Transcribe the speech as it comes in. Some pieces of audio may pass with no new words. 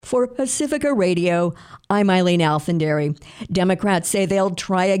For Pacifica Radio, I'm Eileen Alfandary. Democrats say they'll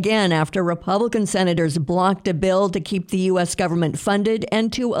try again after Republican senators blocked a bill to keep the U.S. government funded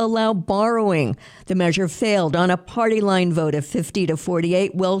and to allow borrowing. The measure failed on a party line vote of 50 to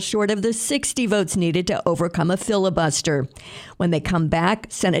 48, well short of the 60 votes needed to overcome a filibuster. When they come back,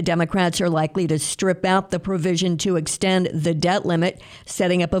 Senate Democrats are likely to strip out the provision to extend the debt limit,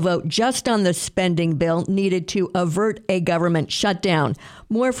 setting up a vote just on the spending bill needed to avert a government shutdown.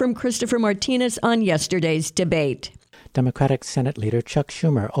 More from Christopher Martinez on yesterday's debate. Democratic Senate Leader Chuck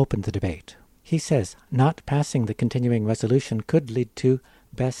Schumer opened the debate. He says not passing the continuing resolution could lead to,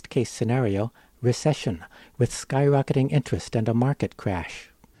 best-case scenario, recession, with skyrocketing interest and a market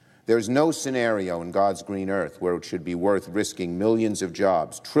crash. There's no scenario in God's green earth where it should be worth risking millions of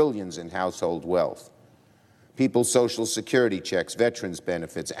jobs, trillions in household wealth, people's Social Security checks, veterans'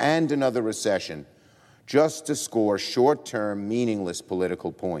 benefits, and another recession just to score short-term, meaningless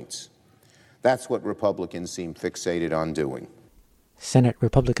political points. That's what Republicans seem fixated on doing. Senate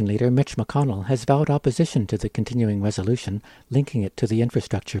Republican leader Mitch McConnell has vowed opposition to the continuing resolution, linking it to the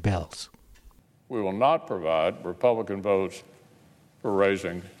infrastructure bills. We will not provide Republican votes for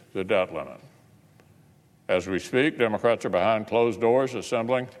raising the debt limit. As we speak, Democrats are behind closed doors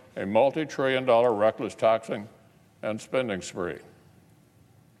assembling a multi-trillion-dollar reckless taxing and spending spree.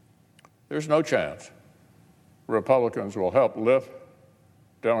 There's no chance Republicans will help lift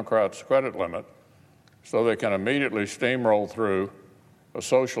Democrats' credit limit so they can immediately steamroll through a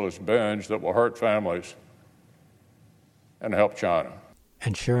socialist binge that will hurt families and help China.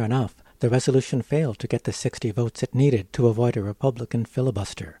 And sure enough, the resolution failed to get the 60 votes it needed to avoid a Republican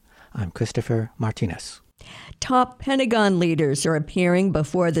filibuster. I'm Christopher Martinez. Top Pentagon leaders are appearing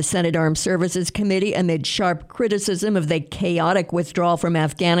before the Senate Armed Services Committee amid sharp criticism of the chaotic withdrawal from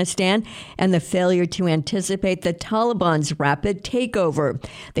Afghanistan and the failure to anticipate the Taliban's rapid takeover.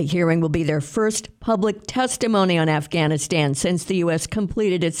 The hearing will be their first public testimony on Afghanistan since the U.S.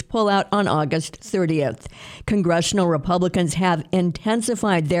 completed its pullout on August 30th. Congressional Republicans have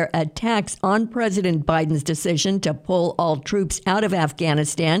intensified their attacks on President Biden's decision to pull all troops out of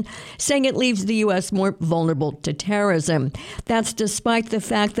Afghanistan, saying it leaves the U.S. more vulnerable to terrorism. That's despite the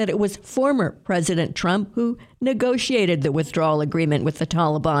fact that it was former President Trump who negotiated the withdrawal agreement with the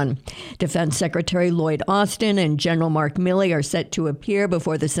Taliban. Defense Secretary Lloyd Austin and General Mark Milley are set to appear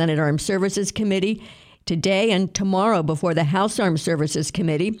before the Senate Armed Services Committee today and tomorrow before the House Armed Services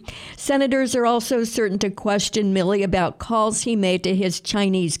Committee. Senators are also certain to question Milley about calls he made to his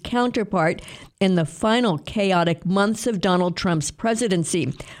Chinese counterpart in the final chaotic months of Donald Trump's presidency,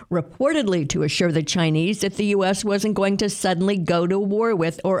 reportedly to assure the Chinese that the U.S. wasn't going to suddenly go to war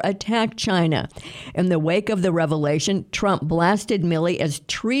with or attack China. In the wake of the revelation, Trump blasted Milley as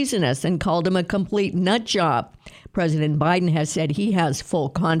treasonous and called him a complete nut job. President Biden has said he has full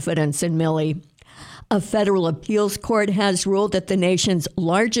confidence in Milley. A federal appeals court has ruled that the nation's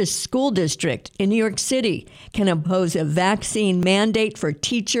largest school district in New York City can impose a vaccine mandate for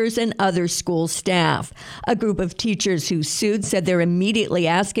teachers and other school staff. A group of teachers who sued said they're immediately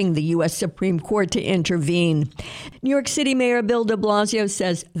asking the U.S. Supreme Court to intervene. New York City Mayor Bill de Blasio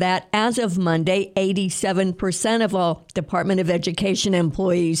says that as of Monday, 87% of all Department of Education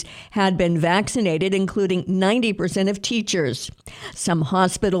employees had been vaccinated, including 90% of teachers. Some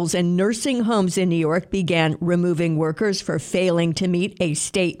hospitals and nursing homes in New York began removing workers for failing to meet a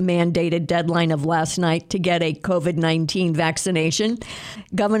state-mandated deadline of last night to get a COVID-19 vaccination.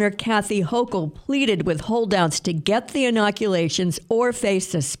 Governor Kathy Hochul pleaded with holdouts to get the inoculations or face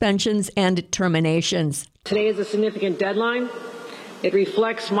suspensions and terminations. Today is a significant deadline. It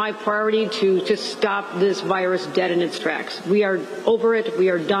reflects my priority to just stop this virus dead in its tracks. We are over it. We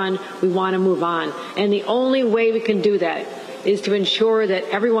are done. We want to move on. And the only way we can do that is to ensure that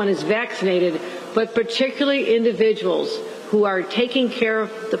everyone is vaccinated, but particularly individuals who are taking care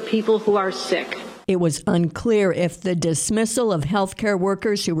of the people who are sick. It was unclear if the dismissal of healthcare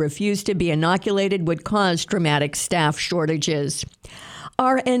workers who refused to be inoculated would cause dramatic staff shortages.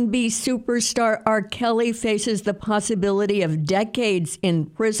 R&B superstar R. Kelly faces the possibility of decades in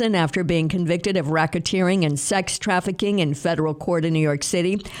prison after being convicted of racketeering and sex trafficking in federal court in New York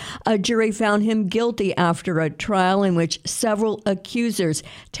City. A jury found him guilty after a trial in which several accusers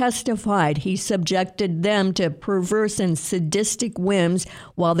testified he subjected them to perverse and sadistic whims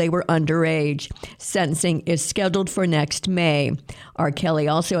while they were underage. Sentencing is scheduled for next May. R. Kelly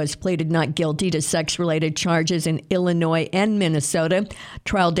also has pleaded not guilty to sex-related charges in Illinois and Minnesota.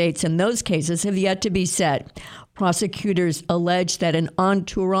 Trial dates in those cases have yet to be set. Prosecutors allege that an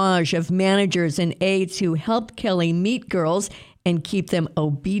entourage of managers and aides who helped Kelly meet girls and keep them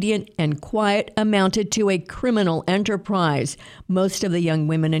obedient and quiet amounted to a criminal enterprise. Most of the young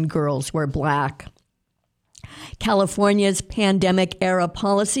women and girls were black. California's pandemic-era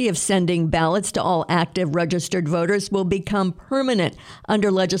policy of sending ballots to all active registered voters will become permanent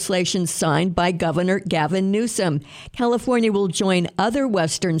under legislation signed by Governor Gavin Newsom. California will join other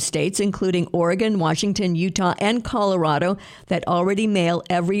western states, including Oregon, Washington, Utah, and Colorado, that already mail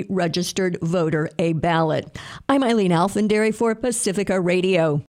every registered voter a ballot. I'm Eileen Alfandary for Pacifica Radio.